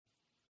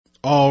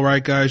All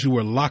right, guys, you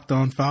are Locked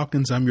On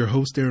Falcons. I'm your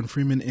host, Aaron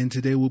Freeman, and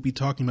today we'll be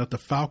talking about the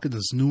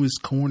Falcons'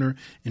 newest corner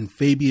in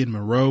Fabian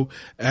Moreau,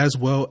 as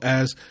well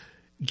as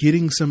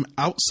getting some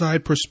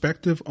outside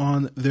perspective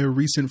on their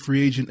recent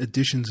free agent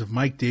additions of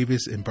Mike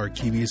Davis and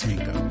Barkevious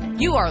Mingo.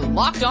 You are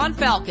Locked On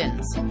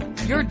Falcons,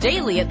 your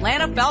daily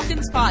Atlanta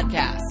Falcons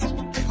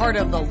podcast. Part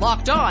of the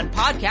Locked On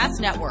Podcast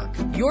Network,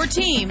 your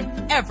team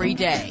every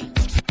day.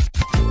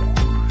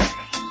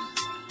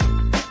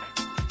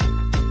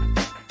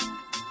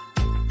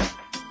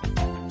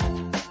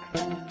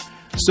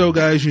 So,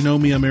 guys, you know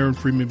me. I'm Aaron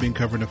Freeman, been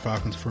covering the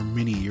Falcons for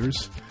many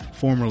years,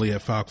 formerly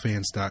at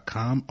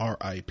FalcFans.com,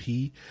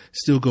 RIP,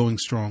 still going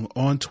strong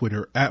on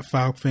Twitter at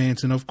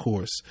FalcFans, and of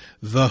course,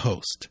 the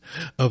host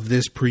of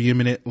this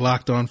preeminent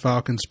Locked On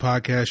Falcons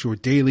podcast, your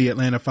daily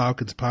Atlanta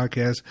Falcons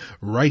podcast,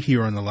 right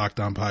here on the Locked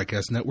On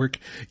Podcast Network,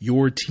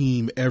 your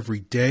team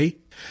every day.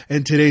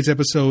 And today's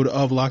episode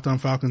of Locked On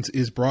Falcons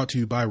is brought to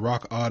you by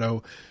Rock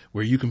Auto,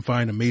 where you can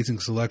find amazing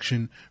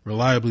selection,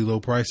 reliably low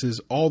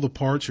prices, all the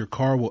parts your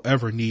car will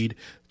ever need.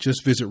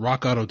 Just visit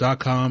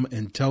rockauto.com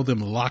and tell them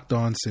Locked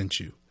On sent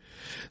you.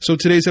 So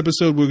today's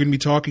episode, we're going to be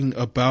talking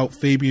about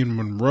Fabian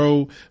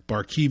Moreau,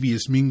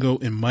 Barkevious Mingo,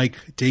 and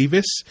Mike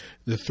Davis,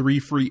 the three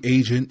free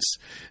agents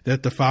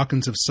that the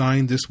Falcons have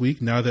signed this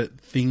week. Now that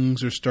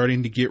things are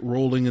starting to get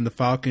rolling in the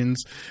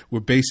Falcons,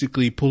 we're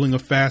basically pulling a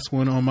fast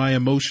one on my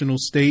emotional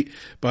state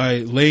by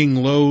laying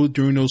low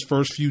during those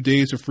first few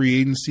days of free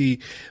agency,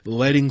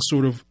 letting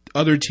sort of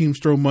other teams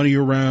throw money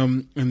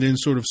around, and then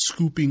sort of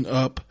scooping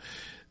up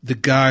the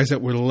guys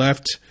that were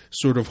left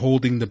sort of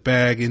holding the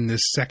bag in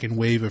this second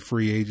wave of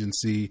free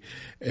agency.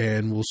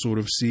 And we'll sort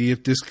of see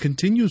if this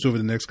continues over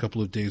the next couple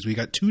of days. We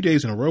got 2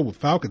 days in a row with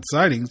Falcon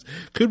sightings.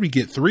 Could we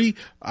get 3?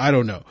 I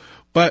don't know.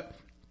 But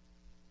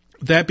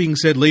that being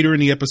said, later in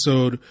the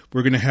episode,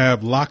 we're going to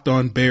have Locked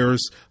On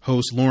Bears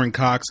host Lauren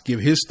Cox give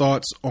his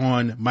thoughts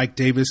on Mike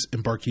Davis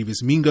and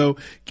Barkevious Mingo,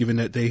 given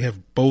that they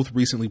have both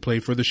recently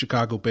played for the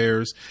Chicago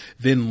Bears.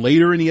 Then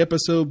later in the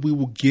episode, we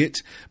will get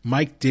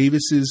Mike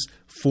Davis's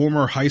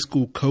former high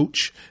school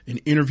coach, an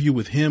interview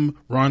with him,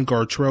 Ron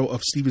Gartrell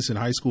of Stevenson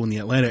High School in the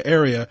Atlanta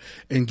area,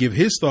 and give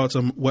his thoughts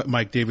on what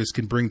Mike Davis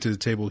can bring to the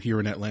table here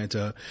in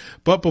Atlanta.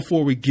 But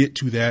before we get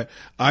to that,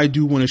 I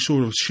do want to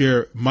sort of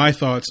share my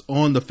thoughts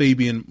on the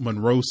Fabian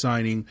Moreau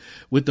signing,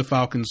 with the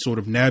Falcons sort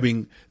of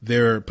nabbing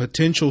their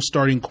potential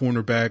starting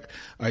cornerback.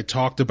 I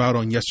talked about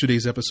on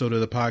yesterday's episode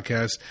of the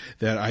podcast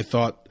that I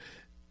thought,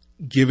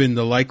 given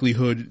the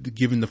likelihood,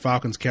 given the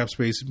Falcons cap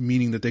space,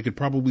 meaning that they could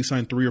probably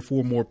sign 3 or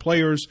 4 more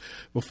players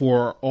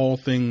before all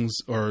things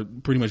are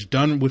pretty much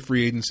done with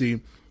free agency,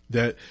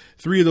 that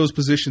 3 of those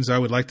positions I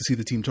would like to see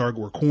the team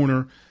target were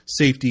corner,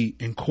 safety,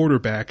 and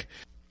quarterback.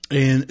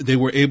 And they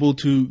were able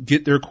to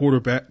get their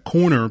cornerback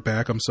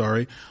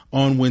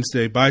on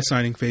Wednesday by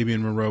signing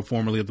Fabian Moreau,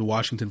 formerly of the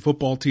Washington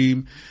football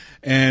team.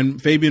 And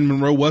Fabian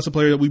Moreau was a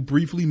player that we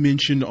briefly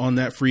mentioned on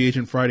that Free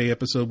Agent Friday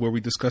episode where we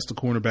discussed the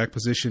cornerback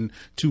position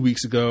 2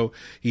 weeks ago.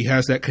 He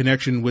has that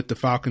connection with the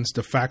Falcons'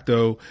 de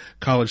facto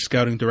college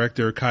scouting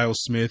director, Kyle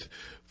Smith,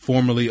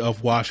 formerly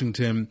of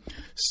Washington.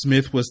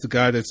 Smith was the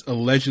guy that's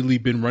allegedly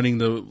been running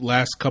the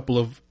last couple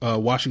of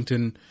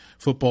Washington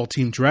football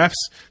team drafts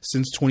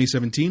since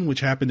 2017, which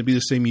happened to be the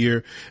same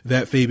year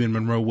that Fabian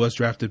Moreau was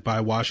drafted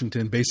by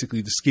Washington.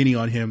 Basically, the skinny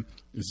on him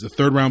is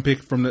the 3rd round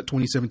pick from that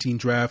 2017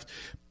 draft.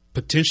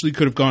 Potentially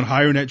could have gone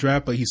higher in that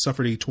draft, but he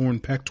suffered a torn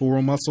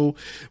pectoral muscle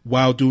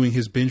while doing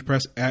his bench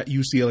press at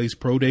UCLA's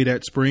Pro Day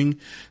that spring.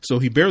 So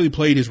he barely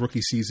played his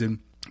rookie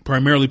season,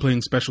 primarily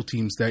playing special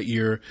teams that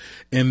year.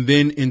 And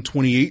then in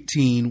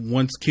 2018,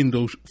 once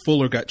Kendall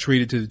Fuller got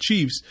traded to the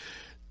Chiefs,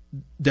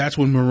 that's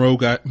when Moreau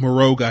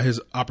got his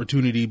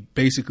opportunity,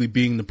 basically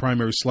being the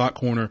primary slot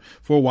corner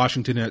for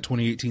Washington in that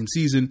 2018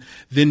 season.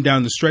 Then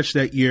down the stretch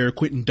that year,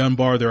 Quentin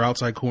Dunbar, their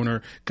outside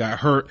corner,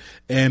 got hurt,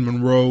 and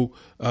Moreau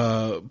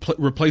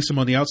replaced him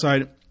on the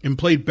outside and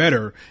played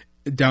better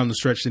down the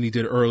stretch than he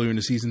did earlier in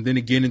the season. Then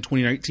again in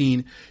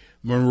 2019,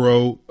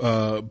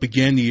 Moreau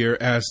began the year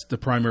as the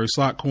primary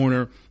slot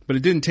corner, but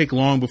it didn't take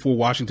long before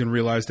Washington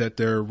realized that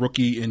their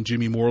rookie in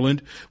Jimmy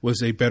Moreland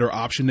was a better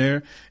option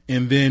there.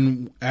 And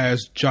then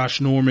as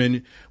Josh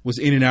Norman was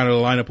in and out of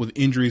the lineup with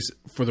injuries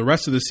for the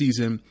rest of the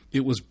season,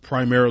 it was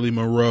primarily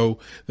Moreau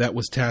that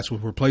was tasked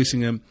with replacing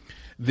him.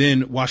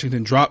 Then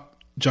Washington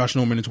dropped Josh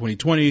Norman in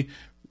 2020,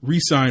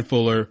 re-signed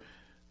Fuller,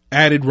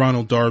 added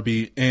Ronald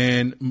Darby,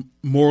 and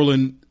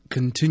Moreland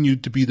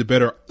continued to be the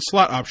better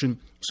slot option.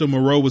 So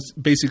Moreau was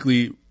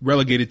basically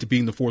relegated to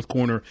being the 4th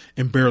corner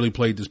and barely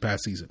played this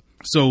past season.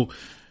 So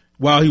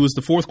while he was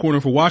the 4th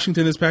corner for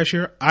Washington this past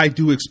year, I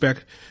do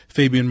expect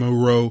Fabian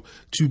Moreau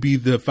to be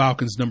the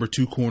Falcons' number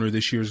 2 corner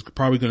this year. He's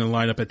probably going to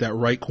line up at that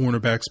right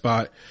cornerback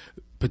spot,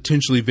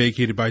 potentially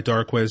vacated by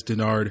Darqueze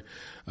Dennard,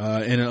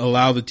 and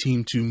allow the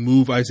team to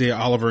move Isaiah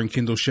Oliver and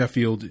Kendall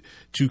Sheffield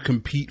to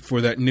compete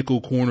for that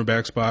nickel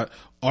cornerback spot,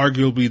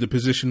 arguably the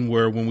position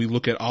where, when we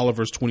look at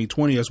Oliver's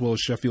 2020 as well as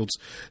Sheffield's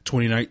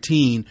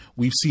 2019,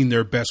 we've seen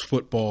their best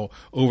football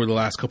over the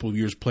last couple of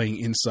years playing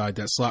inside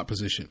that slot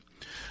position.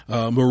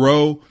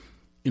 Moreau,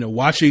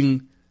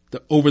 watching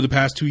over the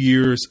past 2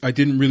 years, I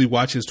didn't really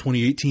watch his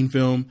 2018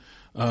 film,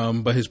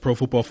 but his Pro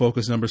Football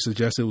Focus numbers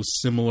suggest it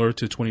was similar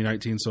to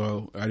 2019,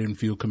 so I didn't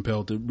feel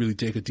compelled to really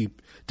take a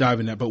deep dive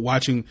in that. But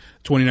watching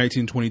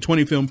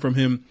 2019-2020 film from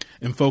him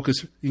and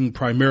focusing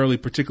primarily,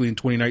 particularly in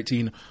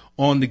 2019,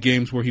 on the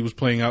games where he was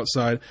playing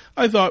outside,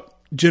 I thought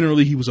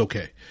generally he was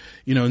okay.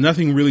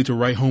 Nothing really to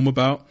write home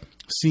about.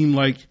 Seemed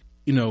like,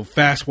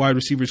 fast wide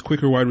receivers,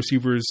 quicker wide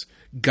receivers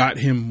got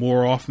him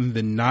more often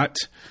than not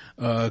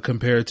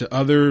compared to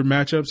other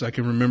matchups. I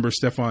can remember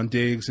Stephon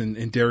Diggs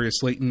and Darius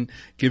Slayton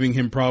giving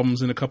him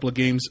problems in a couple of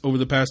games over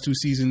the past 2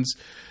 seasons.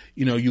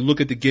 You look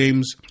at the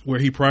games where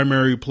he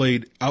primarily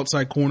played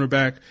outside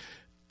cornerback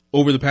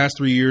over the past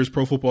 3 years,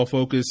 Pro Football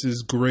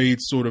Focus's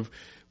grades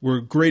were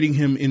grading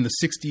him in the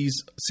 60s,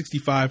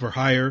 65 or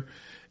higher.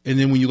 And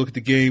then when you look at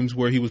the games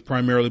where he was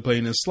primarily playing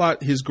in the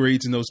slot, his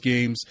grades in those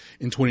games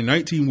in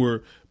 2019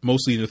 were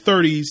mostly in the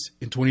 30s.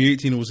 In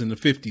 2018, it was in the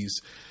 50s.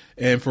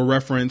 And for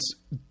reference,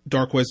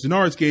 Darqueze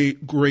Dennard's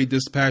grade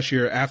this past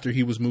year after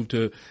he was moved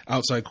to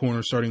outside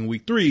corner starting in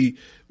week 3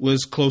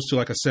 was close to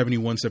like a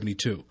 71,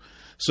 72.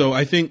 So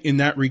I think in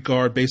that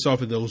regard, based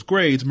off of those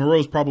grades,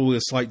 Moreau's probably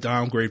a slight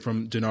downgrade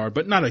from Dennard,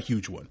 but not a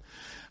huge one.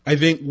 I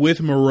think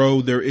with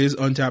Moreau, there is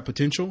untapped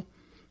potential.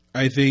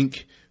 I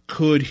think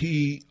could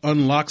he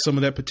unlock some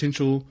of that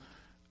potential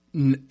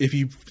if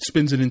he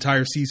spends an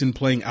entire season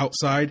playing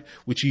outside,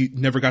 which he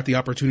never got the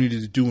opportunity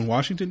to do in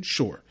Washington?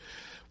 Sure.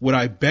 Would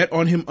I bet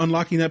on him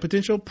unlocking that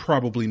potential?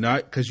 Probably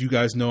not, because you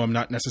guys know I'm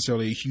not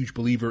necessarily a huge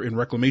believer in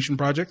reclamation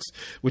projects,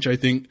 which I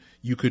think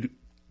you could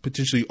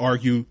potentially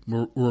argue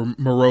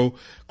Moreau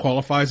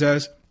qualifies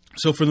as.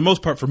 So for the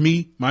most part, for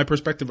me, my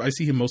perspective, I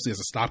see him mostly as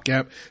a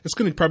stopgap. It's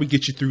going to probably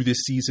get you through this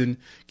season,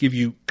 give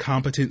you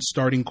competent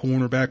starting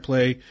cornerback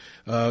play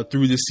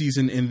through this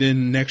season, and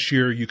then next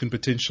year you can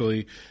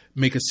potentially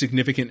make a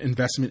significant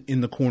investment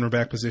in the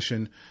cornerback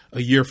position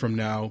a year from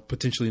now,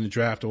 potentially in the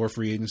draft or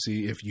free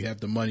agency if you have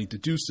the money to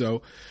do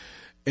so.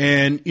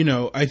 And,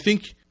 I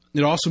think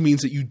it also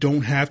means that you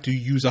don't have to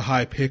use a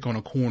high pick on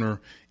a corner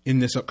in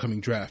this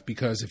upcoming draft,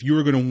 because if you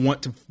were going to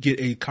want to get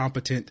a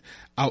competent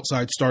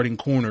outside starting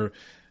corner,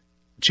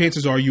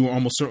 chances are you are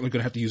almost certainly going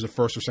to have to use a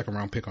first or second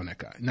round pick on that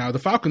guy. Now, the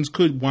Falcons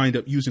could wind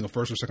up using a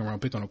first or second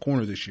round pick on a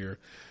corner this year,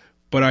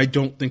 but I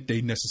don't think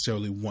they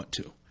necessarily want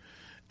to.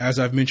 As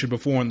I've mentioned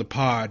before on the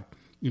pod,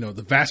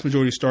 the vast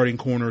majority of starting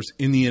corners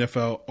in the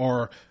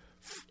NFL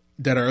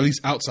that are at least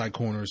outside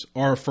corners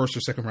are first or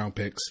second round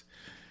picks.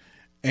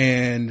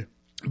 And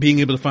being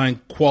able to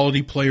find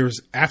quality players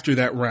after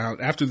that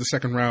round, after the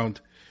second round,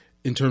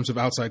 in terms of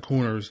outside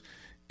corners,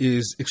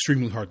 is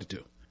extremely hard to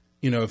do.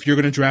 If you're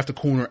going to draft a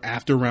corner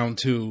after round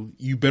 2,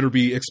 you better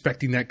be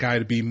expecting that guy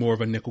to be more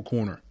of a nickel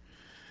corner.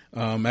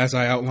 As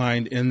I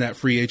outlined in that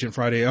Free Agent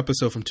Friday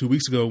episode from 2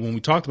 weeks ago when we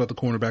talked about the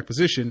cornerback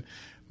position,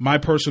 my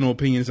personal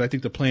opinion is I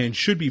think the plan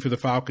should be for the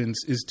Falcons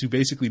is to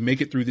basically make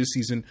it through this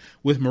season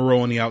with Moreau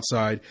on the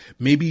outside,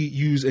 maybe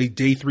use a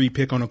day 3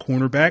 pick on a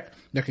cornerback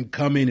that can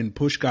come in and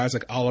push guys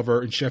like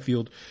Oliver and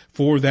Sheffield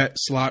for that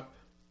slot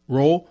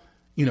role.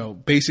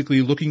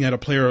 Basically looking at a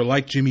player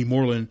like Jimmy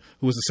Moreland,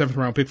 who was the 7th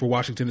round pick for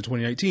Washington in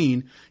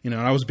 2019, and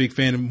I was a big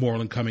fan of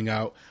Moreland coming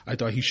out. I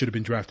thought he should have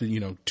been drafted,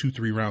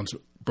 2-3 rounds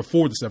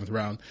before the 7th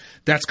round.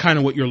 That's kind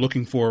of what you're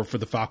looking for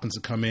the Falcons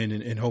to come in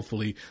and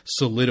hopefully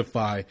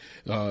solidify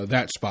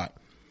that spot.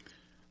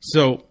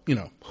 So,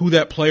 who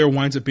that player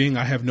winds up being,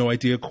 I have no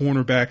idea.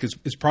 Cornerback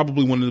is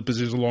probably one of the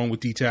positions along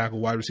with D-tackle,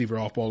 wide receiver,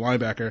 off-ball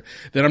linebacker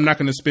that I'm not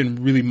going to spend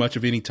really much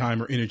of any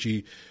time or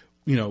energy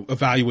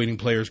evaluating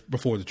players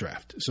before the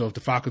draft. So if the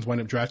Falcons wind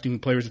up drafting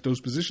players at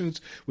those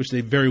positions, which they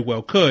very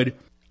well could,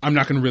 I'm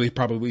not going to really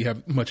probably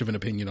have much of an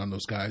opinion on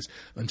those guys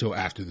until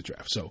after the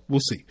draft. So we'll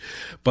see.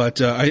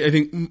 But I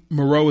think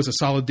Moreau is a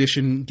solid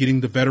addition,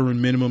 getting the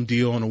veteran minimum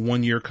deal on a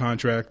 1-year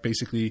contract.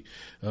 Basically,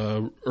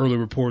 early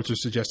reports are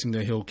suggesting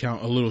that he'll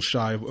count a little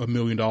shy of $1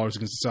 million against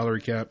the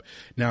salary cap.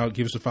 Now it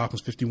gives the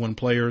Falcons 51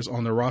 players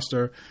on their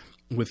roster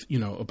with,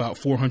 about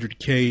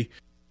 $400K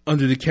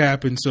under the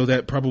cap. And so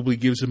that probably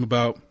gives them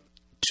about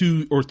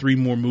 2 or 3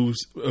 more moves,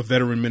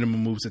 veteran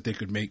minimum moves that they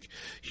could make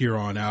here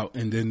on out.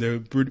 And then they're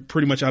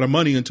pretty much out of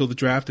money until the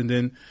draft. And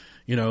then,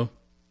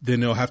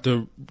 then they'll have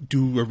to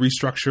do a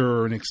restructure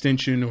or an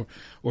extension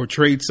or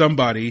trade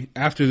somebody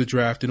after the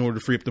draft in order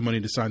to free up the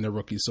money to sign their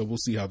rookies. So we'll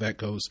see how that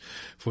goes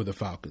for the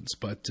Falcons.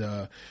 But,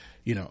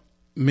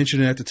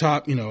 mentioning at the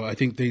top, I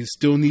think they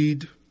still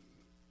need,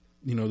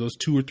 those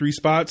 2 or 3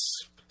 spots,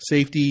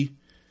 safety,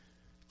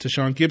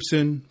 Tashawn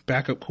Gibson,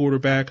 backup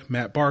quarterback,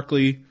 Matt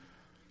Barkley,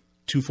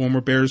 2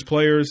 former Bears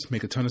players,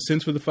 make a ton of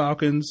sense for the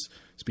Falcons.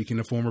 Speaking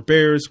of former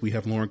Bears, we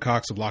have Lauren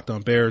Cox of Locked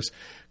On Bears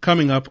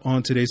coming up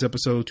on today's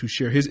episode to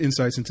share his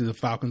insights into the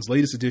Falcons'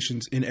 latest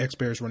additions in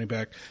ex-Bears running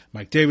back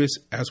Mike Davis,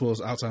 as well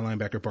as outside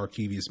linebacker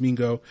Barkevious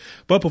Mingo.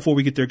 But before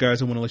we get there,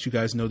 guys, I want to let you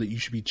guys know that you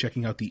should be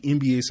checking out the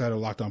NBA side of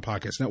Locked On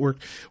Podcast Network,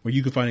 where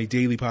you can find a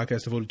daily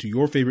podcast devoted to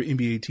your favorite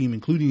NBA team,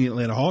 including the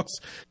Atlanta Hawks.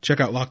 Check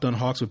out Locked On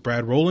Hawks with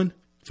Brad Rowland.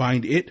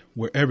 Find it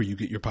wherever you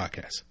get your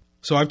podcasts.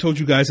 So I've told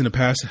you guys in the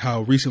past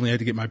how recently I had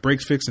to get my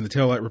brakes fixed and the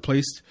taillight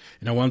replaced,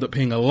 and I wound up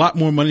paying a lot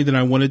more money than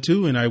I wanted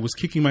to, and I was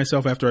kicking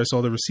myself after I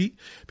saw the receipt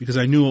because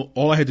I knew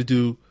all I had to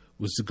do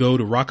was to go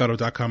to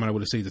rockauto.com and I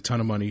would have saved a ton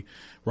of money.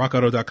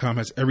 Rockauto.com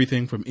has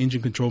everything from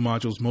engine control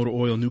modules, motor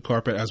oil, new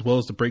carpet, as well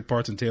as the brake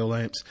parts and tail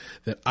lamps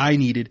that I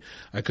needed.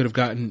 I could have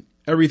gotten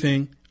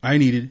everything I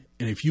needed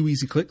in a few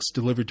easy clicks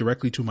delivered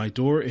directly to my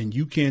door, and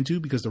you can too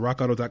because the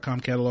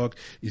rockauto.com catalog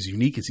is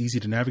unique. It's easy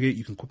to navigate.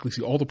 You can quickly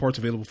see all the parts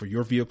available for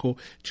your vehicle,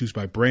 choose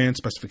by brand,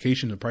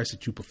 specification, the price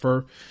that you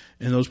prefer,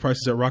 and those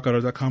prices at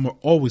rockauto.com are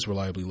always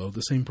reliably low,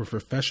 the same for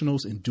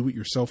professionals and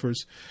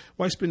do-it-yourselfers.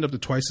 Why spend up to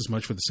twice as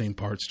much for the same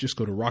parts? Just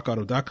go to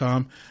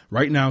rockauto.com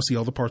right now, see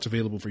all the parts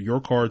available for your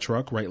car or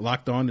truck, write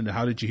Locked On in the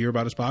How Did You Hear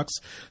About Us box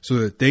so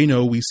that they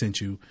know we sent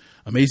you.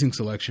 Amazing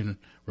selection,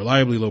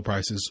 reliably low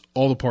prices,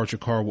 all the parts your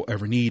car will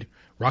ever need.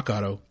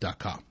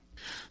 rockauto.com.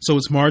 So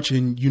it's March,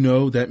 and you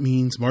know that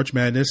means March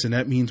Madness, and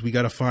that means we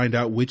got to find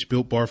out which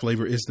Built Bar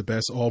flavor is the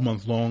best all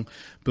month long.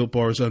 Built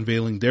Bar is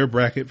unveiling their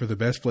bracket for the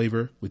best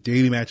flavor with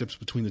daily matchups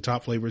between the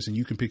top flavors, and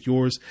you can pick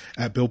yours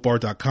at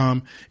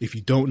BuiltBar.com. If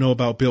you don't know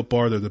about Built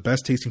Bar, they're the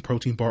best tasting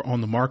protein bar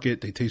on the market.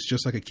 They taste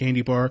just like a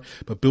candy bar,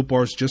 but Built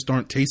Bars just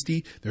aren't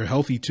tasty. They're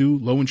healthy too,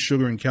 low in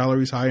sugar and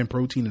calories, high in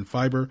protein and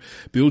fiber.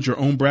 Build your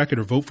own bracket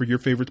or vote for your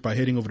favorites by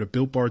heading over to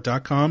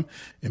BuiltBar.com,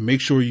 and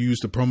make sure you use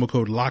the promo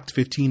code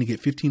LOCKED15 to get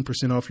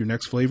 15% off your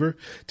next flavor.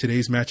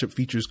 Today's matchup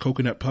features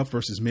coconut puff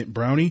versus mint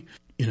brownie.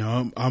 You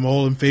know, I'm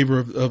all in favor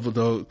of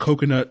the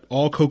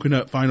all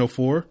coconut Final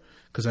Four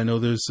because I know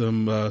there's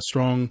some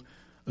strong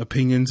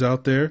opinions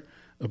out there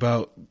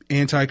about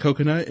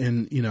anti-coconut,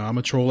 and you know I'm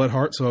a troll at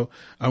heart, so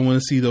I want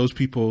to see those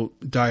people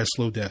die a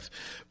slow death.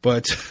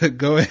 But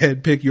go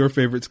ahead, pick your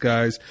favorites,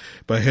 guys,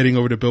 by heading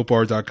over to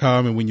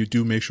BuiltBar.com, and when you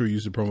do, make sure you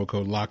use the promo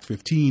code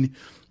LOCK15,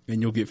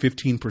 and you'll get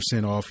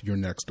 15% off your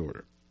next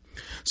order.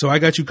 So I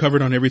got you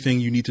covered on everything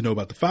you need to know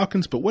about the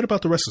Falcons, but what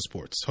about the rest of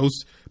sports?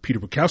 Host Peter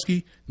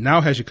Bukowski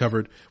now has you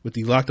covered with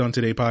the Locked On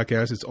Today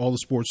podcast. It's all the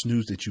sports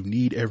news that you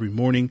need every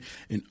morning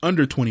in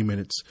under 20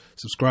 minutes.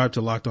 Subscribe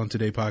to Locked On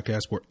Today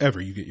podcast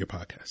wherever you get your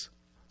podcasts.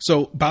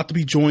 So about to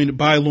be joined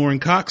by Lauren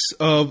Cox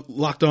of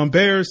Locked On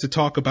Bears to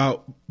talk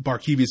about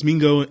Barkevious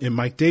Mingo and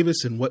Mike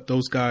Davis and what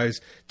those guys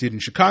did in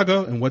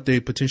Chicago and what they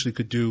potentially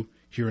could do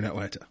here in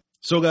Atlanta.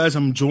 So, guys,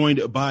 I'm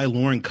joined by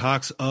Lauren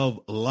Cox of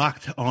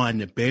Locked On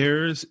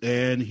Bears,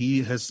 and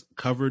he has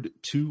covered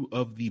two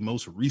of the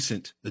most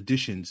recent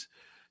additions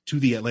to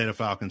the Atlanta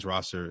Falcons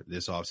roster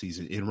this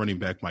offseason in running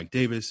back Mike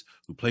Davis,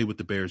 who played with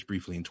the Bears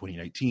briefly in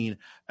 2019,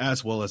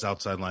 as well as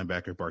outside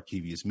linebacker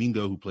Barkevious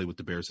Mingo, who played with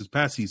the Bears this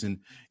past season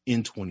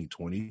in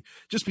 2020.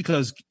 Just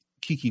because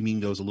Kiki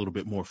Mingo is a little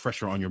bit more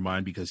fresher on your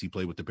mind because he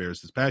played with the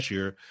Bears this past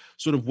year,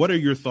 sort of what are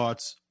your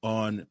thoughts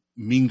on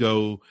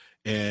Mingo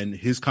and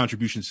his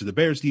contributions to the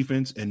Bears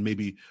defense and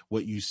maybe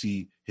what you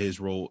see his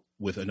role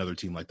with another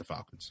team like the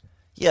Falcons?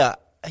 Yeah,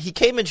 he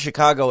came in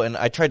Chicago, and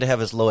I tried to have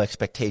as low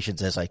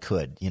expectations as I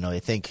could. You know, I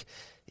think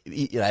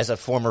as a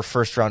former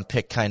first-round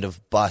pick kind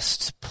of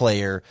bust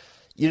player,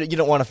 you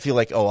don't want to feel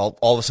like, oh,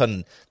 all of a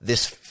sudden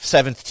this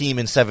seventh team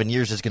in 7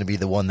 years is going to be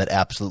the one that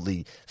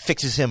absolutely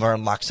fixes him or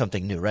unlocks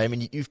something new, right? I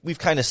mean, we've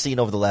kind of seen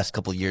over the last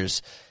couple of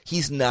years,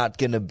 he's not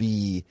going to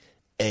be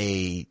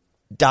a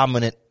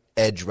dominant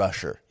edge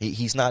rusher.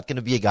 He's not going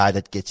to be a guy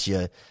that gets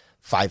you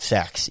 5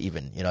 sacks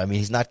even. You know, I mean,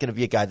 he's not going to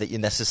be a guy that you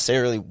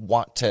necessarily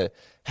want to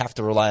have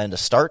to rely on to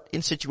start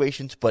in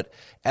situations, but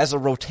as a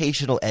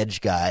rotational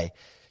edge guy,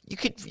 you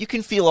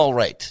can feel all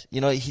right.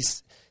 You know,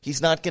 he's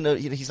not going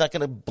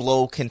to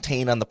blow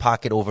contain on the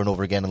pocket over and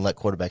over again and let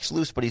quarterbacks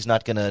loose, but he's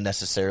not going to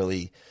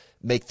necessarily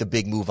make the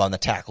big move on the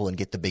tackle and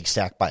get the big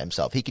sack by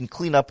himself. He can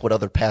clean up what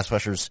other pass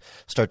rushers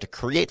start to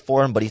create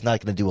for him, but he's not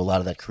going to do a lot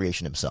of that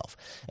creation himself.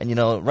 And, you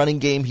know, running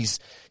game, he's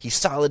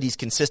solid, he's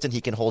consistent, he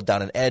can hold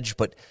down an edge,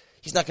 but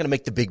he's not going to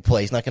make the big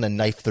play. He's not going to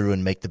knife through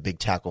and make the big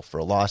tackle for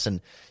a loss.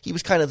 And he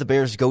was kind of the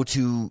Bears'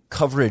 go-to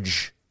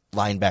coverage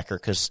linebacker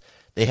because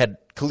they had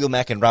Khalil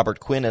Mack and Robert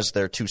Quinn as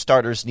their two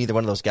starters. Neither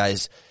one of those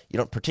guys, you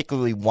don't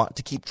particularly want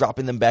to keep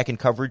dropping them back in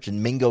coverage,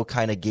 and Mingo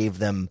kind of gave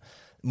them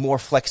more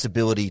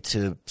flexibility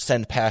to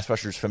send pass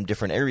rushers from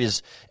different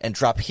areas and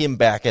drop him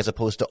back as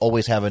opposed to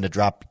always having to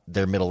drop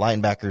their middle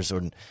linebackers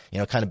or, you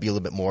know, kind of be a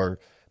little bit more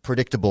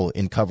predictable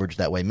in coverage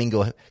that way.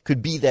 Mingo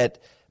could be that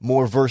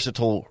more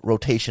versatile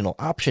rotational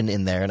option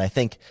in there, and I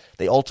think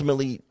they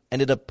ultimately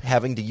ended up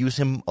having to use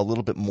him a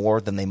little bit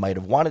more than they might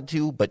have wanted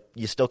to, but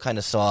you still kind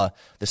of saw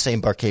the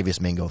same Barkevious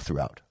Mingo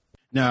throughout.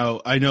 Now,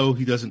 I know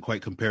he doesn't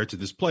quite compare to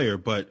this player,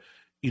 but,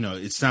 you know,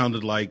 it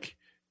sounded like,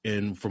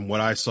 and from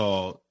what I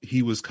saw,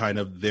 he was kind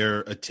of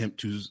their attempt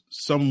to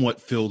somewhat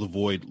fill the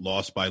void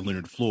lost by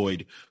Leonard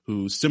Floyd,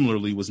 who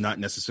similarly was not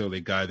necessarily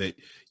a guy that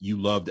you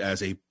loved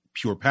as a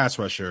pure pass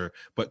rusher,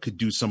 but could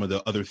do some of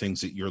the other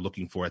things that you're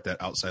looking for at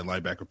that outside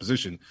linebacker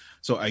position.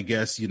 So I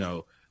guess, you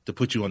know, to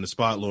put you on the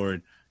spot,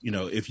 Lauren, you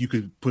know, if you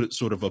could put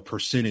sort of a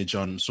percentage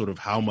on sort of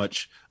how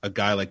much a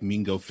guy like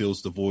Mingo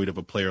fills the void of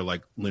a player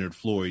like Leonard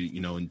Floyd,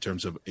 you know, in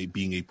terms of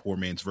being a poor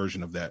man's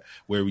version of that,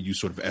 where would you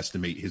sort of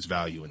estimate his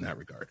value in that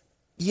regard?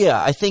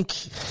 Yeah, I think,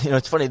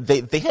 it's funny.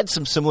 They had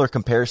some similar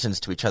comparisons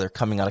to each other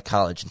coming out of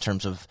college in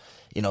terms of,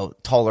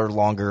 taller,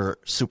 longer,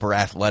 super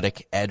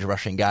athletic edge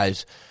rushing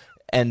guys.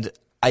 And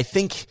I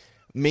think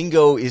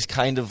Mingo is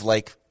kind of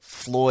like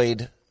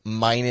Floyd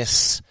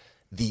minus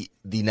the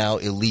now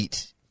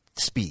elite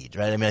speed,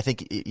 right? I mean, I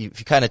think if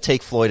you kind of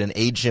take Floyd and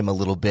age him a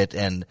little bit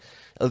and,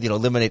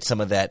 eliminate some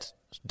of that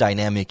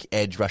dynamic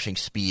edge rushing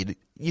speed,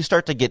 you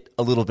start to get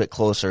a little bit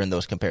closer in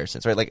those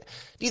comparisons, right? Like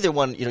neither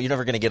one, you're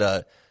never going to get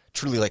a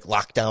truly like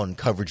lockdown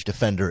coverage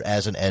defender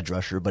as an edge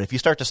rusher. But if you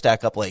start to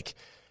stack up like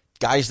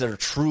guys that are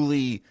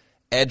truly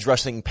edge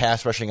rushing,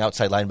 pass rushing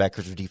outside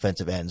linebackers or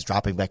defensive ends,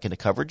 dropping back into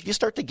coverage, you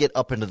start to get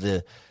up into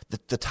the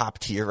top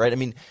tier, right? I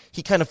mean,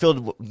 he kind of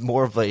filled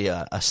more of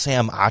a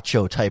Sam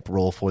Acho type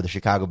role for the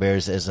Chicago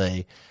Bears as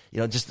a,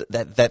 just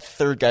that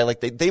third guy.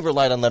 Like they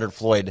relied on Leonard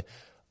Floyd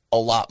a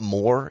lot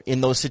more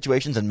in those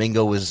situations, and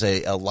Mingo was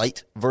a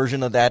light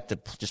version of that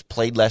just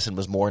played less and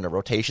was more in a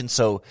rotation.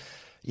 So,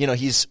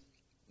 he's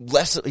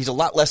a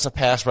lot less a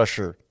pass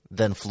rusher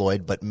than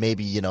Floyd, but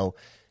maybe,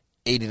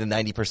 80 to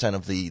 90%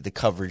 of the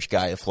coverage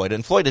guy of Floyd.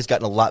 And Floyd has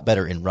gotten a lot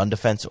better in run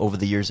defense over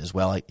the years as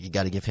well. You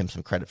got to give him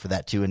some credit for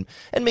that too.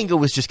 And Mingo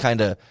was just kind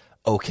of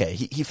okay.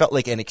 He felt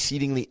like an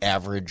exceedingly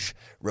average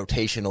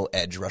rotational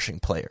edge rushing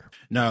player.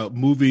 Now,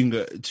 moving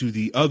to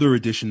the other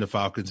addition the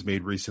Falcons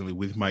made recently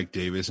with Mike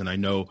Davis, and I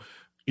know,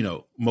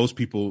 most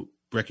people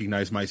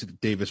recognize Mike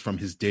Davis from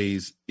his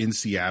days in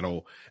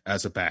Seattle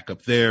as a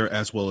backup there,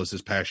 as well as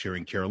his past year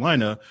in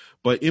Carolina.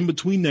 But in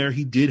between there,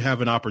 he did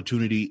have an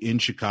opportunity in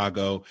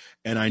Chicago.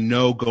 And I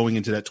know going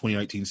into that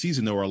 2019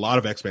 season, there were a lot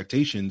of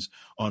expectations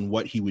on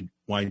what he would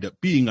wind up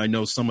being. I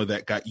know some of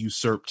that got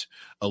usurped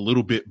a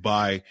little bit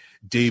by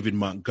David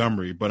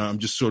Montgomery, but I'm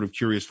just sort of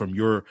curious from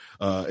your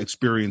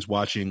experience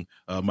watching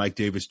Mike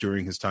Davis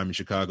during his time in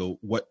Chicago,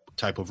 what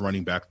type of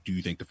running back do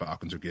you think the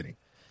Falcons are getting?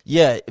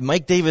 Yeah,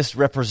 Mike Davis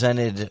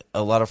represented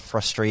a lot of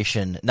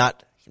frustration,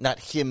 not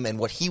him and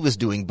what he was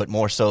doing, but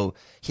more so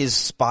his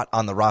spot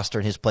on the roster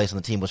and his place on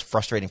the team was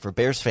frustrating for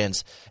Bears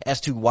fans as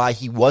to why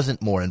he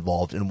wasn't more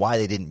involved and why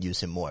they didn't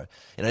use him more.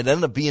 And it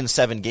ended up being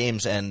 7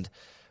 games, and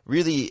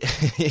really,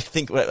 I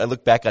think when I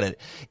look back on it,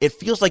 it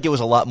feels like it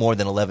was a lot more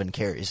than 11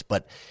 carries,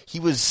 but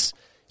he was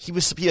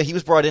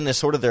brought in as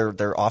sort of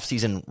their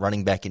offseason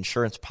running back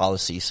insurance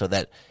policy so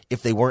that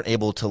if they weren't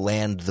able to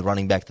land the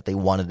running back that they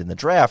wanted in the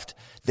draft,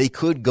 they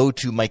could go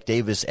to Mike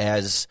Davis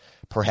as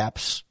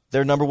perhaps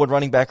their number one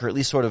running back, or at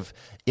least sort of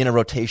in a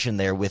rotation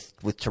there with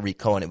Tariq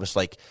Cohen. It was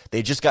like they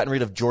had just gotten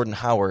rid of Jordan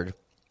Howard,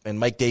 and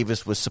Mike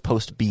Davis was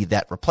supposed to be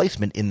that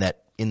replacement in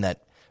that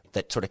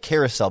sort of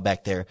carousel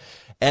back there.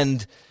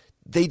 And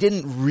they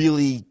didn't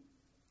really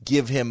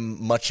give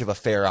him much of a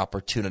fair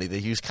opportunity.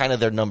 He was kind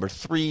of their number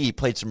 3. He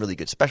played some really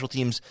good special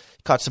teams,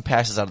 caught some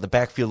passes out of the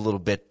backfield a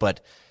little bit,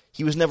 but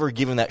he was never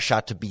given that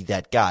shot to be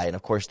that guy. And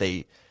of course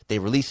they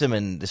release him,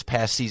 and this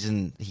past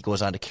season he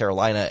goes on to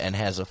Carolina and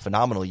has a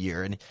phenomenal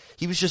year. And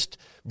he was just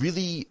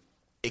really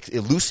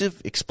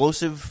elusive,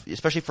 explosive,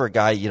 especially for a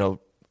guy,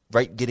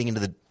 right getting into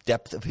the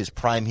depth of his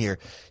prime here.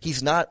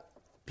 He's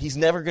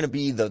never going to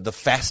be the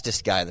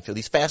fastest guy in the field.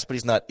 He's fast, but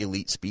he's not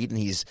elite speed, and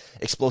he's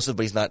explosive,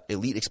 but he's not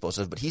elite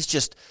explosive. But he's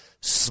just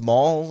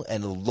small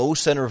and low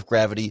center of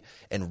gravity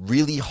and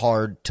really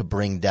hard to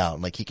bring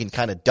down. Like he can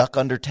kind of duck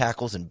under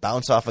tackles and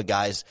bounce off of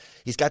guys.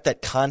 He's got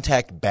that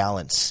contact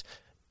balance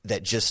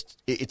that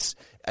just it's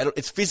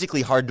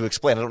physically hard to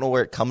explain. I don't know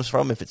where it comes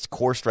from, if it's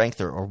core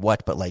strength or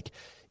what, but like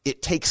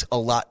it takes a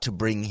lot to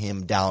bring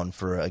him down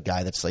for a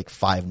guy that's like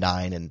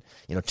 5'9" and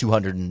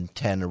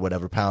 210 or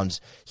whatever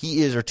pounds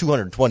he is, or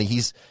 220.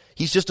 He's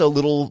just a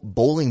little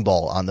bowling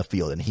ball on the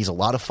field, and he's a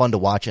lot of fun to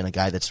watch and a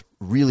guy that's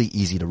really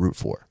easy to root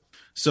for.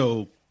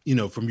 So,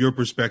 from your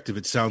perspective,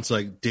 it sounds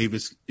like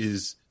Davis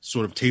is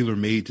sort of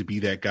tailor-made to be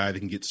that guy that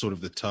can get sort of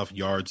the tough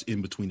yards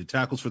in between the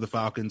tackles for the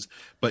Falcons,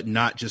 but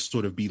not just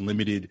sort of be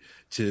limited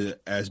to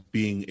as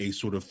being a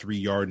sort of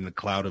 3-yard in a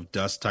cloud of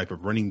dust type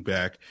of running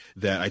back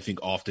that I think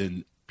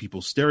often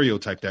people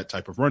stereotype that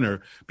type of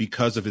runner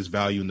because of his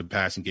value in the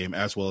passing game,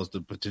 as well as the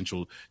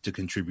potential to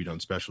contribute on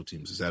special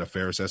teams. Is that a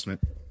fair assessment?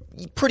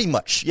 Pretty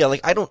much. Yeah.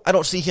 Like I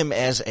don't see him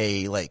as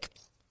a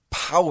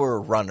power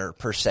runner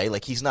per se.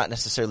 Like he's not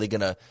necessarily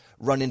going to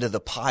run into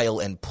the pile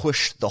and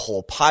push the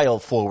whole pile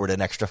forward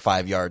an extra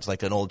 5 yards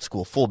like an old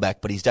school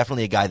fullback, but he's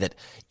definitely a guy that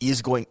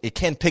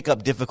can pick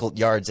up difficult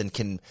yards and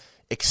can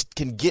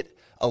get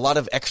a lot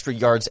of extra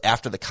yards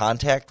after the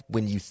contact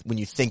when you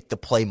think the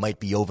play might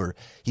be over.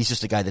 He's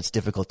just a guy that's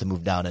difficult to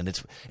move down, and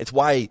it's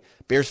why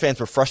Bears fans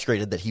were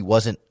frustrated that he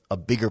wasn't a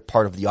bigger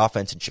part of the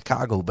offense in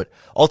Chicago, but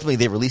ultimately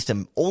they released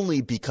him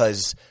only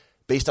because,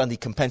 based on the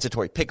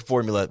compensatory pick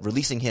formula,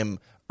 releasing him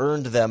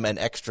earned them an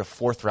extra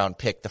 4th-round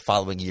pick the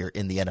following year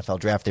in the NFL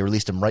draft. They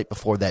released him right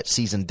before that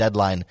season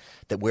deadline,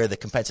 where the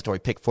compensatory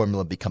pick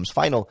formula becomes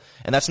final,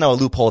 and that's now a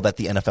loophole that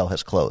the NFL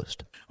has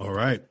closed. All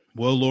right.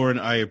 Well, Lauren,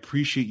 I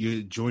appreciate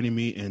you joining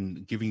me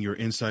and giving your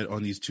insight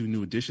on these 2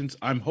 new additions.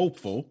 I'm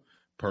hopeful,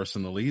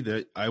 personally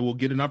that I will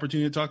get an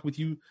opportunity to talk with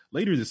you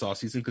later this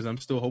offseason, because I'm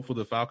still hopeful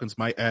the Falcons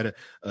might add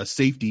a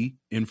safety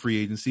in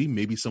free agency,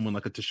 maybe someone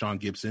like a Tashawn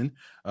Gibson,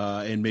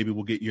 and maybe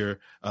we'll get your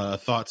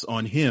thoughts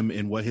on him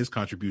and what his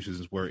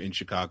contributions were in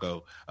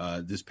Chicago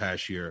this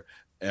past year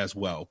as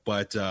well.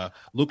 But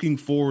looking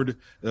forward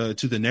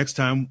to the next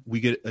time we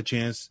get a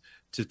chance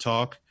to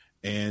talk,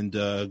 and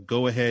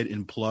go ahead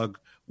and plug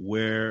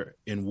where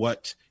and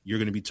what you're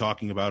going to be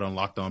talking about on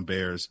Locked On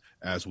Bears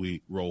as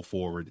we roll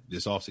forward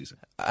this offseason.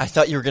 I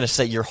thought you were going to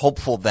say you're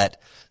hopeful that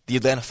the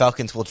Atlanta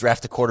Falcons will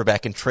draft a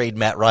quarterback and trade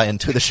Matt Ryan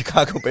to the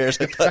Chicago Bears.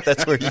 I thought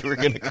that's where you were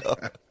going to go.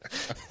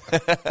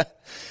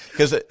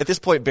 Because at this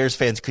point, Bears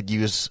fans could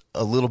use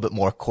a little bit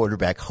more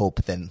quarterback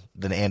hope than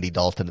Andy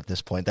Dalton at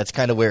this point. That's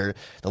kind of where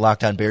the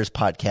Locked On Bears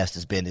podcast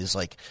has been, is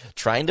like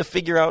trying to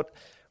figure out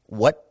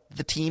what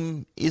the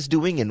team is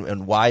doing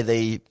and why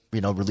they,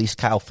 released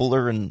Kyle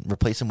Fuller and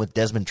replace him with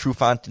Desmond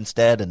Trufant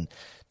instead, and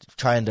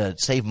trying to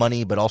save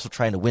money but also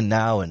trying to win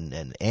now.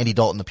 And Andy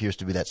Dalton appears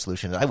to be that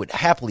solution. And I would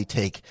happily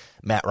take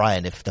Matt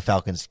Ryan if the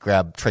Falcons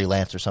grab Trey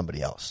Lance or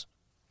somebody else.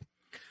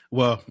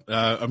 Well,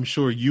 I'm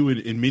sure you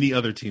and many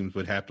other teams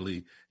would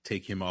happily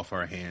take him off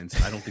our hands.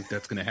 I don't think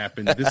that's going to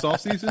happen this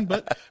offseason,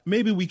 but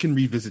maybe we can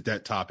revisit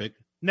that topic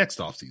next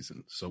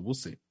offseason. So we'll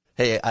see.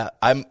 Hey,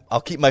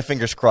 I'll keep my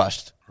fingers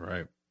crossed. All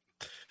right.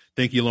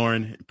 Thank you,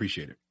 Lauren.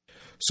 Appreciate it.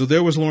 So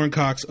there was Lauren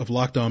Cox of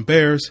Locked On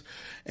Bears,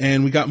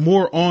 and we got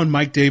more on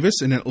Mike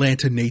Davis, an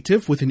Atlanta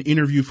native, with an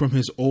interview from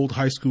his old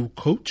high school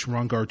coach,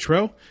 Ron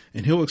Gartrell,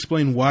 and he'll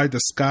explain why the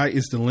sky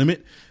is the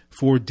limit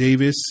for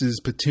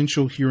Davis's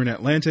potential here in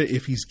Atlanta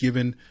if he's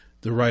given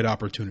the right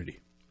opportunity.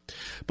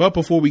 But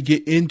before we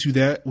get into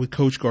that with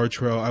Coach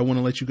Gartrell, I want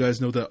to let you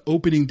guys know that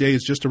opening day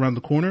is just around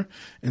the corner.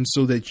 And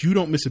so that you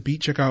don't miss a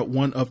beat, check out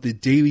one of the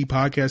daily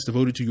podcasts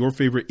devoted to your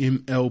favorite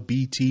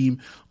MLB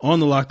team on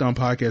the Locked On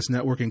Podcast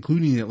Network,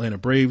 including the Atlanta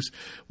Braves,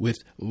 with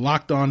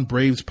Locked On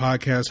Braves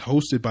podcast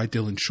hosted by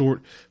Dylan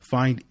Short.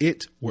 Find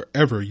it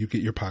wherever you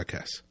get your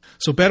podcasts.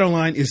 So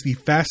BetOnline is the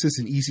fastest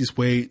and easiest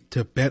way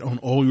to bet on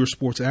all your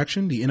sports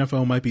action. The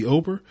NFL might be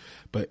over,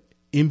 but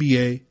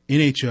NBA,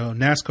 NHL,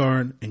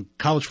 NASCAR, and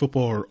college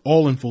football are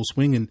all in full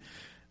swing, and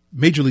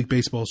Major League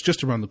Baseball is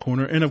just around the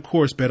corner. And of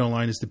course,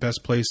 BetOnline is the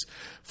best place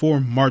for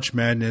March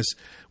Madness.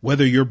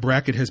 Whether your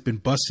bracket has been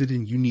busted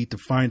and you need to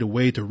find a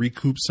way to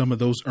recoup some of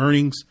those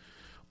earnings,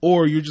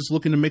 or you're just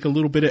looking to make a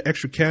little bit of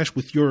extra cash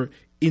with your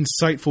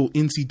insightful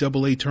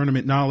NCAA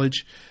tournament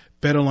knowledge,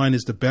 BetOnline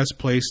is the best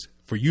place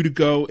for you to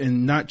go.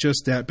 And not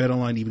just that,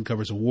 BetOnline even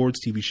covers awards,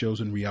 TV shows,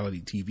 and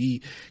reality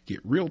TV. Get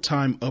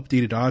real-time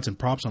updated odds and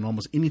props on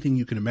almost anything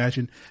you can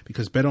imagine,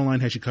 because BetOnline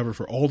has you covered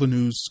for all the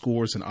news,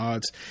 scores, and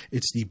odds.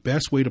 It's the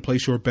best way to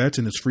place your bets,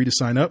 and it's free to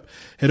sign up.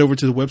 Head over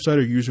to the website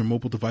or use your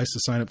mobile device to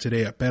sign up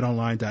today at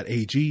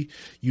betonline.ag.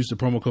 Use the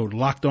promo code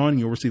LOCKEDON, and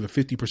you'll receive a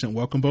 50%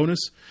 welcome bonus.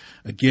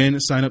 Again,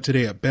 sign up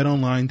today at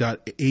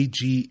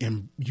betonline.ag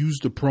and use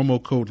the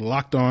promo code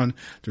LOCKEDON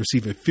to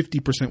receive a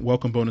 50%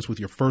 welcome bonus with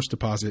your first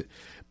deposit.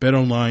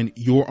 BetOnline,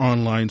 your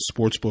online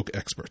sportsbook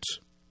experts.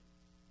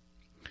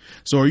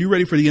 So are you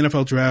ready for the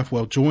NFL Draft?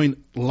 Well,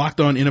 join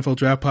Locked On NFL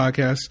Draft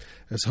Podcast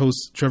as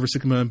hosts Trevor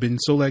Sikkema and Ben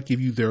Solak give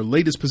you their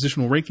latest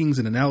positional rankings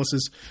and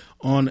analysis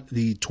on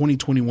the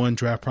 2021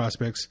 draft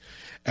prospects,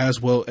 as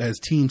well as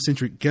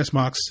team-centric guest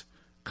mocks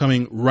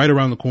coming right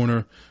around the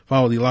corner.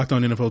 Follow the Locked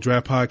On NFL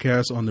Draft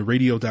Podcast on the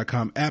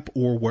radio.com app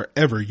or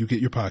wherever you get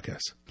your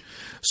podcasts.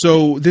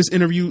 So this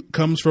interview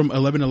comes from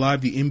 11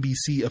 Alive, the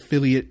NBC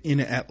affiliate in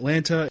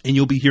Atlanta, and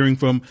you'll be hearing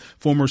from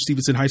former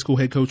Stevenson High School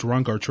head coach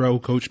Ron Gartrell, who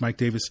coached Mike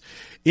Davis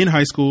in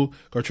high school.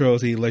 Gartrell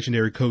is a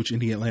legendary coach in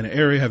the Atlanta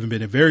area, having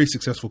been a very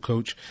successful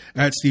coach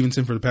at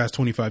Stevenson for the past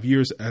 25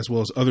 years, as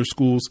well as other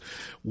schools,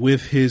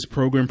 with his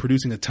program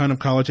producing a ton of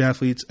college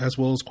athletes, as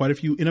well as quite a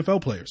few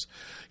NFL players.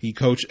 He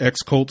coached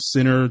ex-Colts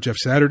center Jeff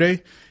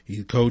Saturday.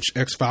 He coached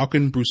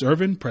ex-Falcon Bruce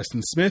Irvin,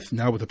 Preston Smith,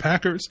 now with the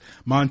Packers,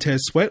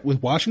 Montez Sweat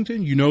with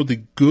Washington. You know, the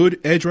good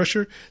edge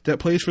rusher that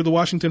plays for the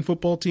Washington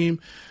football team.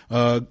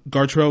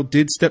 Gartrell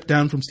did step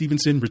down from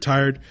Stevenson,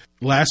 retired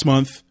last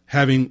month,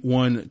 having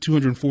won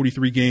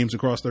 243 games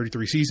across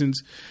 33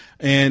 seasons.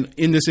 And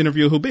in this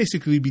interview, he'll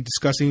basically be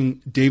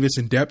discussing Davis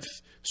in depth,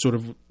 sort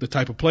of the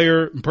type of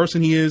player and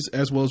person he is,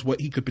 as well as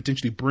what he could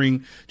potentially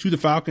bring to the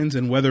Falcons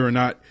and whether or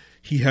not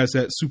he has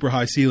that super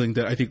high ceiling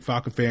that I think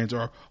Falcon fans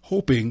are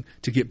hoping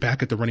to get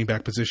back at the running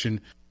back position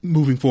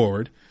moving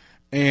forward.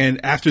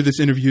 And after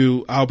this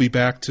interview, I'll be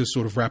back to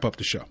sort of wrap up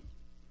the show.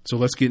 So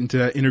let's get into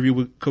that interview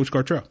with Coach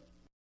Gartrell.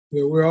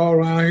 Yeah, we're all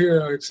around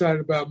here excited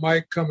about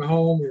Mike coming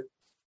home and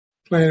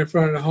playing in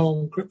front of the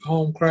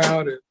home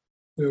crowd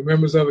and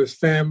members of his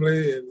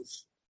family and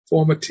his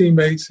former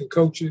teammates and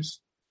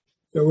coaches.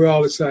 Yeah, we're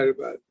all excited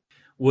about it.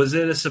 Was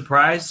it a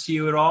surprise to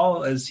you at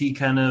all as he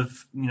kind of,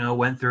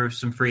 went through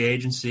some free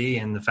agency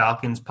and the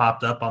Falcons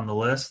popped up on the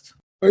list?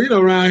 Well,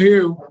 around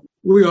here,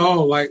 we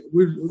all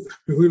we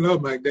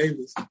love Mike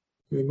Davis. I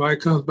mean,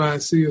 Mike comes by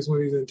and sees us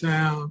when he's in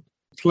town.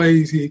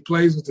 He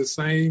plays with the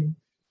same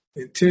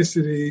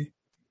intensity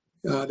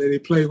that he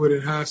played with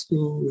in high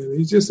school. And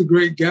he's just a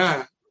great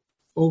guy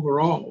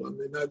overall. I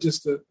mean, not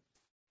just a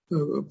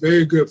a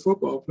very good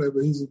football player,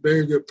 but he's a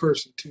very good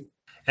person too.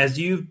 As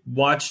you've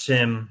watched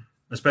him,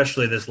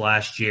 especially this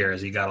last year,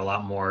 as he got a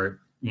lot more,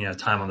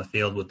 time on the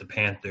field with the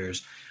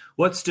Panthers,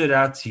 what stood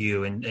out to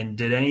you? And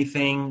did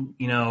anything,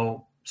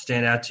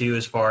 stand out to you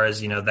as far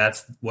as,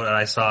 that's what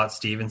I saw at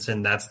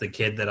Stevenson, that's the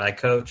kid that I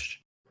coached?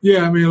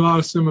 Yeah, I mean, a lot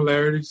of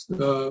similarities.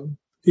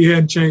 He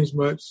hadn't changed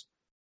much.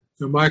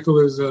 Michael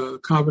is a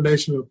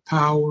combination of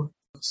power,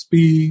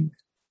 speed,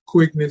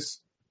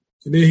 quickness,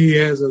 and then he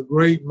has a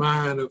great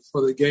mind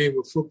for the game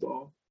of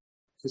football,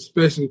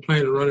 especially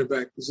playing a running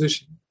back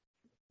position.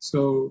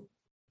 So,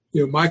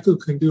 Michael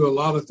can do a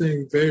lot of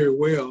things very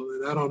well,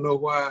 and I don't know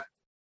why,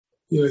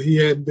 he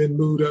hadn't been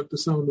moved up to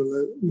some of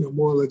the,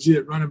 more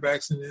legit running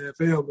backs in the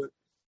NFL, but,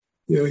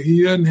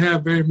 he doesn't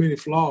have very many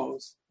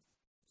flaws.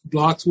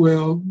 Blocks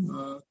well,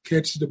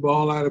 catches the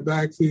ball out of the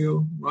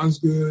backfield, runs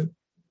good,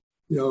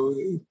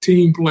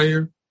 team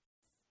player.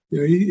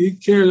 He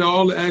carries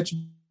all the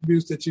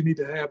attributes that you need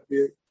to have to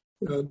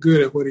be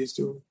good at what he's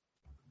doing.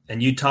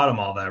 And you taught him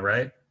all that,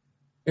 right?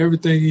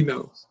 Everything he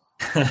knows.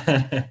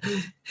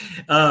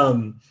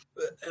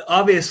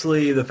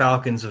 Obviously, the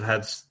Falcons have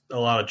had a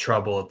lot of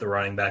trouble at the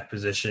running back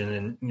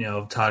position,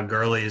 and Todd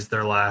Gurley is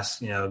their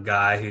last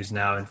guy who's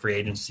now in free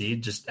agency,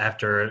 just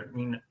after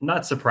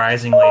not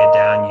surprisingly a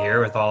down year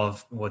with all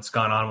of what's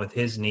gone on with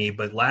his knee.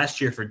 But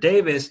last year for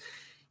Davis,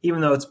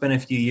 even though it's been a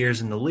few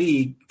years in the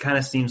league, kind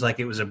of seems like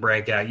it was a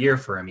breakout year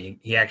for him.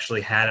 He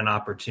actually had an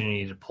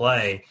opportunity to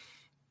play.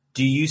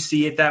 Do you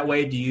see it that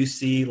way? Do you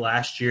see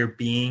last year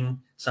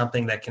being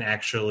something that can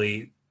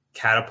actually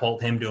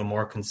catapult him to a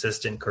more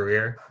consistent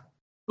career?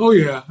 Oh,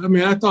 yeah. I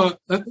mean, I thought,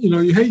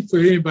 you hate for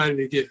anybody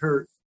to get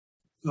hurt.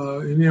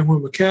 And then when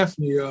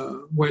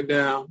McCaffrey went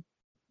down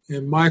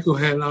and Michael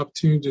had an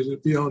opportunity to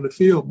be on the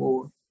field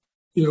more,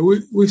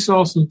 we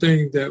saw some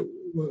things that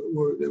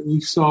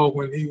we saw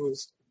when he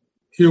was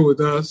here with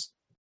us.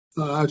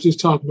 I was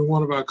just talking to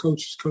one of our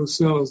coaches, Coach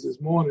Sellers,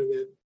 this morning,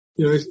 and,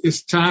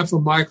 it's time for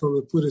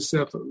Michael to put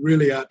himself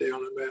really out there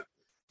on the map.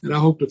 And I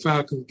hope the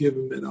Falcons give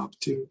him that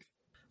opportunity.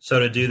 So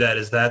to do that,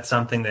 is that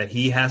something that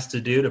he has to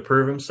do to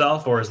prove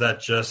himself, or is that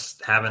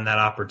just having that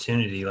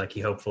opportunity like he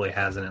hopefully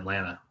has in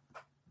Atlanta?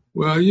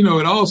 Well,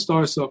 it all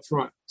starts up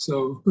front.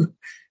 So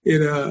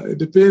it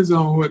depends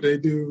on what they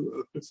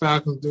do, the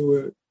Falcons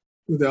do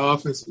with the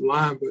offensive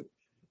line. But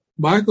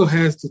Michael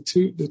has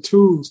the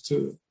tools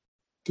to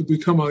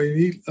become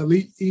an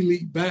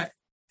elite back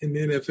in the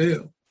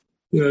NFL.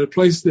 The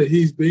place that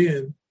he's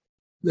been,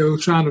 they were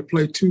trying to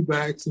play two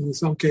backs and in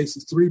some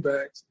cases three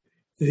backs.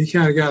 And he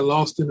kind of got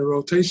lost in the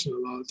rotation a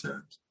lot of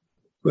times.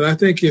 But I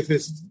think if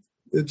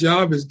the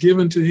job is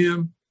given to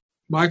him,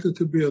 Michael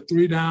could be a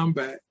 3-down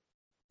back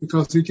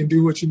because he can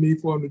do what you need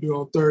for him to do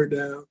on third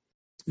down.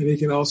 And he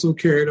can also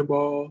carry the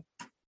ball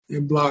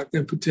and block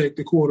and protect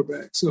the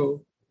quarterback.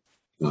 So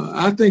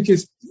I think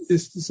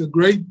it's a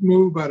great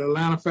move by the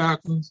Atlanta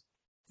Falcons.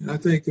 And I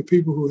think the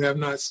people who have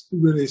not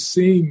really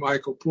seen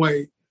Michael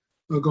play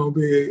are going to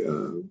be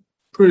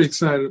pretty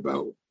excited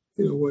about,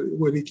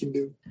 what he can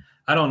do.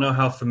 I don't know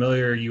how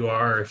familiar you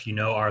are if you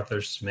know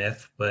Arthur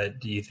Smith,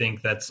 but do you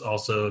think that's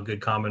also a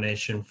good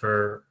combination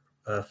for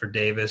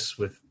Davis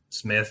with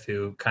Smith,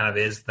 who kind of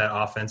is that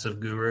offensive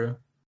guru?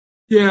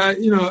 Yeah,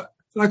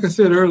 like I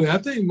said earlier, I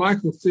think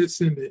Michael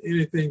fits into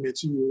anything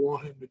that you would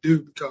want him to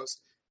do because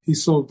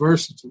he's so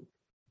versatile.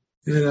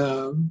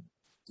 And,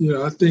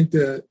 I think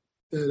that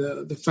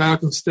the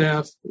Falcon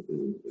staff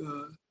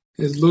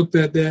has looked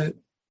at that.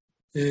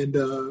 And,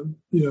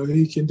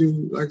 he can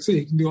do, like I say,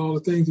 he can do all the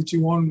things that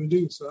you want him to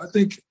do. So I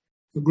think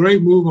a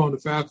great move on the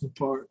Falcons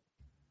part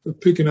of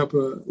picking up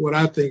what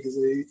I think is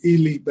an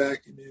elite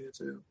back in the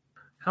NFL.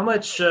 How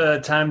much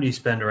time do you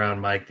spend around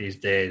Mike these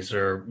days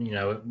or,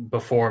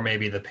 before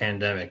maybe the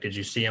pandemic? Did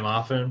you see him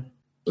often?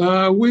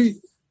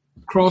 We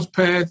crossed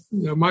paths.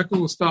 Michael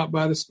will stop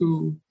by the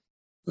school,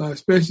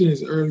 especially in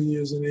his early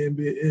years in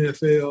the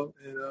NFL.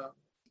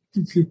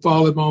 And you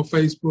follow him on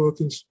Facebook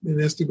and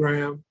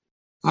Instagram.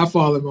 I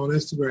follow him on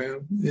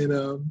Instagram,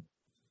 and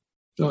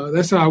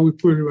that's how we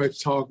pretty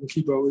much talk and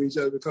keep up with each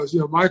other because,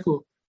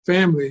 Michael's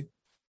family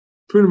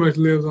pretty much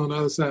lives on the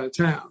other side of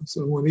town.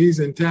 So when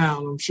he's in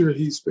town, I'm sure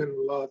he's spending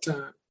a lot of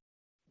time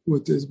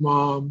with his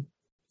mom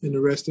and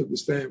the rest of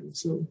his family.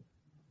 So,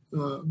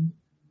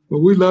 but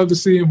we love to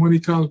see him when he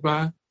comes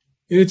by.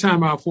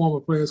 Anytime our former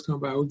players come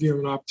by, we give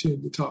them an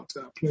opportunity to talk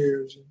to our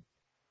players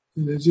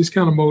and it just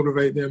kind of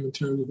motivate them in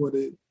terms of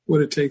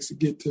what it takes to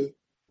get to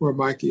where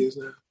Mike is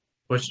now.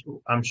 Which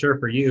I'm sure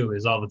for you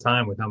is all the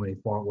time with how many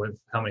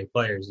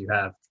players you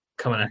have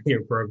coming out of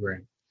your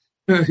program.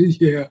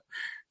 Yeah,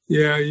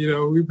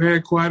 we've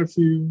had quite a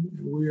few.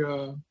 We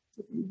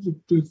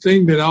the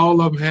thing that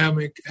all of them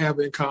have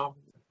in common,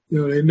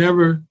 they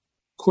never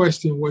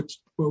questioned what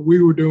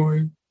we were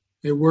doing.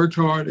 They worked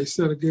hard. They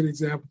set a good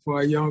example for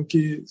our young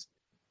kids,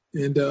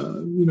 and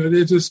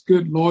they're just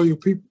good, loyal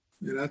people.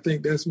 And I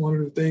think that's one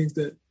of the things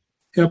that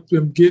helped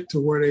them get to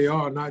where they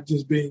are, not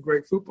just being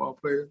great football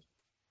players.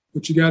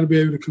 But you got to be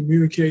able to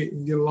communicate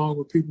and get along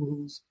with people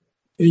who's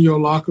in your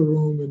locker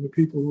room and the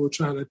people who are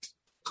trying to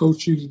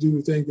coach you to do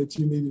the things that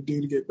you need to do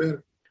to get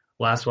better.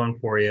 Last one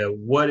for you.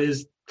 What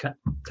is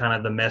kind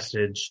of the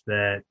message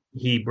that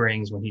he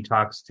brings when he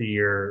talks to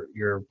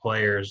your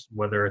players,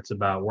 whether it's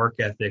about work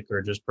ethic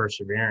or just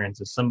perseverance,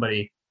 as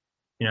somebody,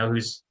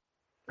 who's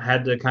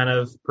had to kind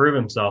of prove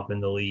himself in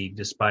the league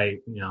despite,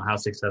 how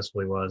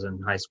successful he was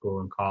in high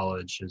school and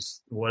college?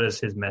 What is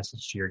his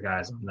message to your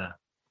guys on that?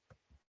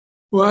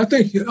 Well, I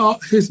think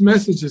his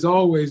message has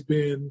always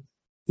been,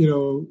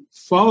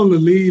 follow the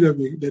lead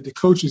that the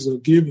coaches are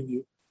giving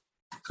you.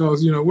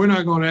 Because, we're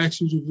not going to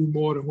ask you to do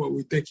more than what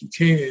we think you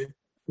can,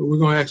 but we're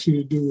going to ask you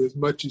to do as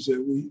much as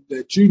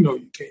that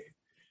you can.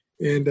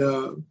 And,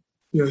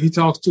 he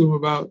talks to them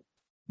about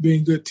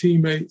being good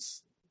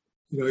teammates.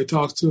 He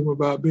talks to them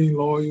about being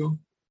loyal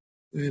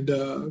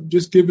and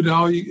just give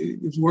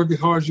it work as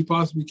hard as you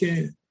possibly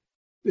can.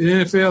 The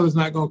NFL is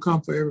not going to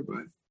come for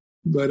everybody.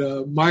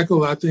 But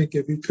Michael, I think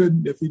if he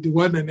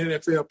wasn't an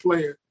NFL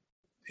player,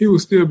 he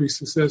would still be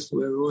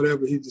successful at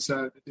whatever he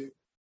decided to do.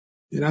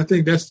 And I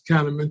think that's the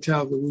kind of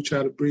mentality we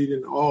try to breed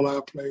in all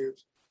our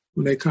players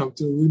when they come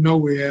through. We know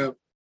we have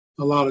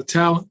a lot of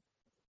talent,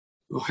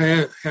 or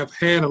have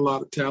had a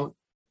lot of talent,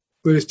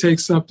 but it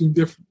takes something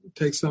different. It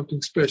takes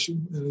something special.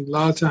 And a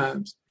lot of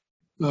times,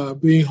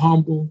 being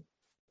humble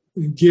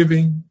and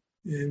giving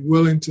and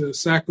willing to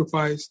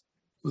sacrifice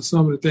are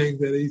some of the things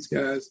that these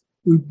guys,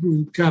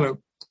 we kind of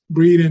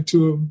breed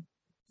into them.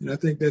 And I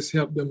think that's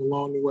helped them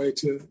along the way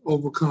to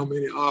overcome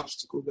any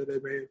obstacle that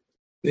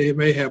they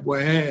may have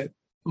had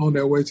on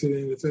their way to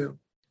the NFL.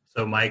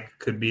 So Mike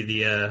could be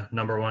the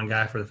number one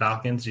guy for the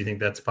Falcons. Do you think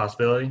that's a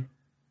possibility?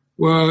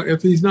 Well,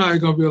 if he's not, there's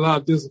going to be a lot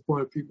of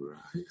disappointed people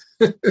around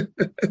here.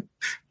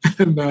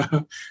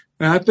 And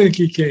I think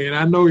he can.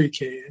 I know he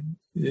can.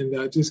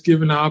 And just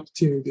given the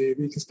opportunity, if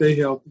he can stay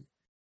healthy,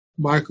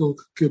 Michael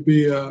could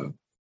be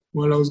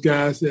one of those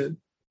guys that,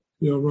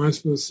 runs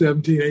for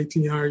 1,700,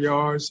 1,800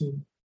 yards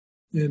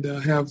and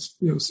have,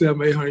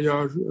 700, 800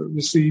 yards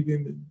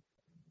receiving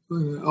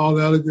and all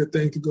the other good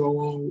things to go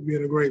along with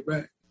being a great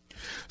back.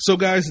 So,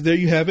 guys, there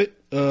you have it.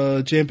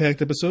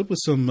 Jam-packed episode with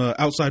some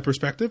outside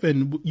perspective,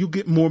 and you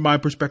get more my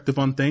perspective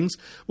on things.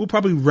 We'll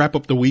probably wrap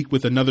up the week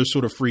with another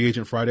sort of Free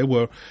Agent Friday,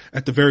 where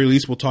at the very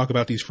least we'll talk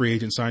about these free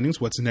agent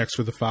signings, what's next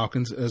for the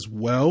Falcons as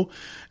well.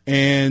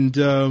 And,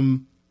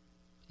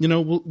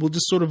 we'll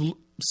just sort of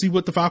see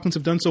what the Falcons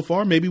have done so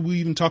far. Maybe we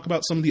even talk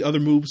about some of the other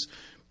moves,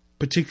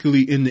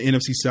 particularly in the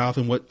NFC South,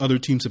 and what other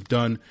teams have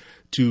done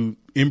to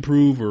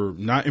improve or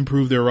not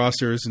improve their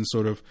rosters, and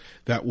sort of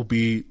that will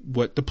be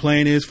what the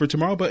plan is for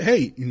tomorrow. But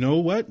hey, you know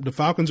what? The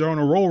Falcons are on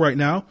a roll right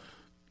now.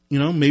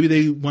 Maybe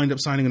they wind up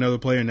signing another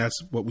player, and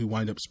that's what we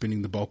wind up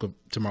spending the bulk of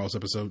tomorrow's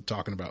episode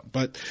talking about.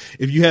 But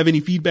if you have any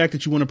feedback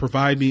that you want to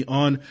provide me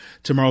on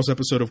tomorrow's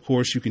episode, of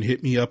course, you can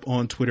hit me up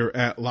on Twitter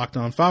at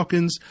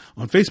LockedOnFalcons,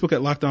 on Facebook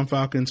at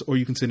LockedOnFalcons, or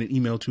you can send an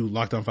email to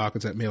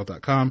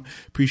LockedOnFalcons@mail.com.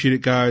 Appreciate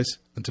it, guys.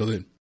 Until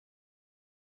then.